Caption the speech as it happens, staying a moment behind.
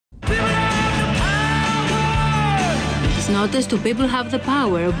νότες του People Have the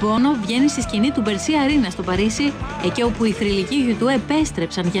Power, ο Μπόνο βγαίνει στη σκηνή του Bercy Arena στο Παρίσι, εκεί όπου οι θρυλικοί U2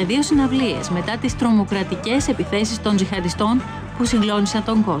 επέστρεψαν για 2 συναυλίες μετά τις τρομοκρατικές επιθέσεις των τζιχαντιστών που συγκλώνησαν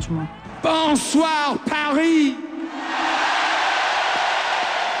τον κόσμο. Bonsoir Paris!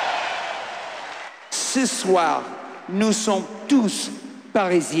 Ce soir, nous sommes tous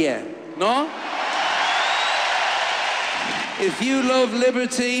parisiens, non? If you love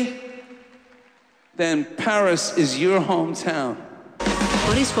liberty, then Paris is your hometown.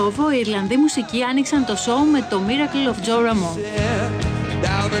 Χωρίς φόβο, οι Ιρλανδοί μουσικοί άνοιξαν το σόου με το Miracle of Joe Ramone.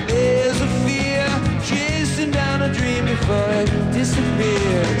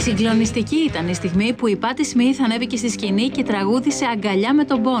 Συγκλονιστική ήταν η στιγμή που η Πάτι Σμιθ ανέβηκε στη σκηνή και τραγούδισε αγκαλιά με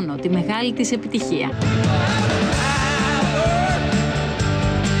τον Μπόνο, τη μεγάλη της επιτυχία.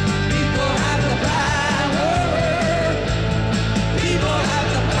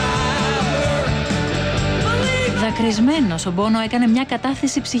 Δακρυσμένος, ο Μπόνο έκανε μια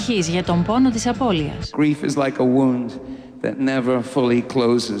κατάθεση ψυχής για τον πόνο της απώλειας. Grief is like a wound that never fully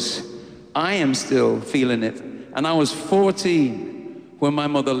closes. I am still feeling it, and I was 14 when my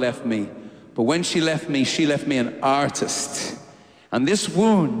mother left me. But when she left me an artist. And this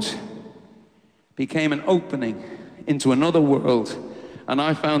wound became an opening into another world. And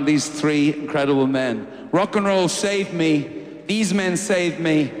I found these 3 incredible men. Rock and roll saved me. These men saved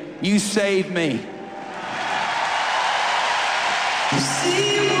me. You saved me.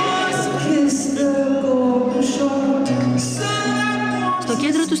 Στο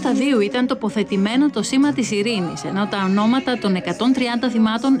κέντρο του σταδίου ήταν τοποθετημένο το σήμα της ειρήνης, ενώ τα ονόματα των 130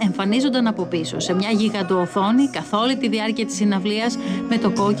 θυμάτων εμφανίζονταν από πίσω, σε μια γιγαντοοθόνη καθ' όλη τη διάρκεια της συναυλίας, με το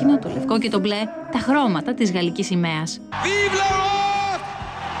κόκκινο, το λευκό και το μπλε, τα χρώματα της γαλλικής σημαίας.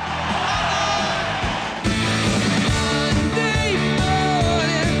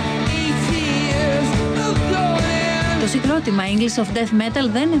 Το συγκρότημα English of Death Metal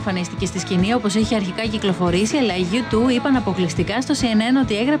δεν εμφανίστηκε στη σκηνή όπως είχε αρχικά κυκλοφορήσει, αλλά οι U2 είπαν αποκλειστικά στο CNN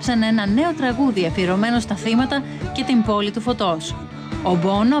ότι έγραψαν ένα νέο τραγούδι αφιερωμένο στα θύματα και την πόλη του φωτός. Ο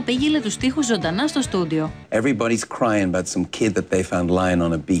Μπόνο απήγγειλε τους στίχους ζωντανά στο στούντιο. Everybody's crying about some kid that they found lying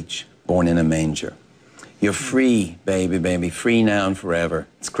on a beach, born in a manger. You're free, baby, baby, free now and forever.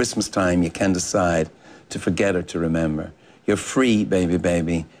 It's Christmas time, you can decide to forget or to remember. You're free, baby,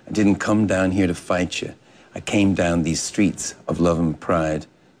 baby. I didn't come down here to fight you. I came down these streets of love and pride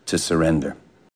to surrender.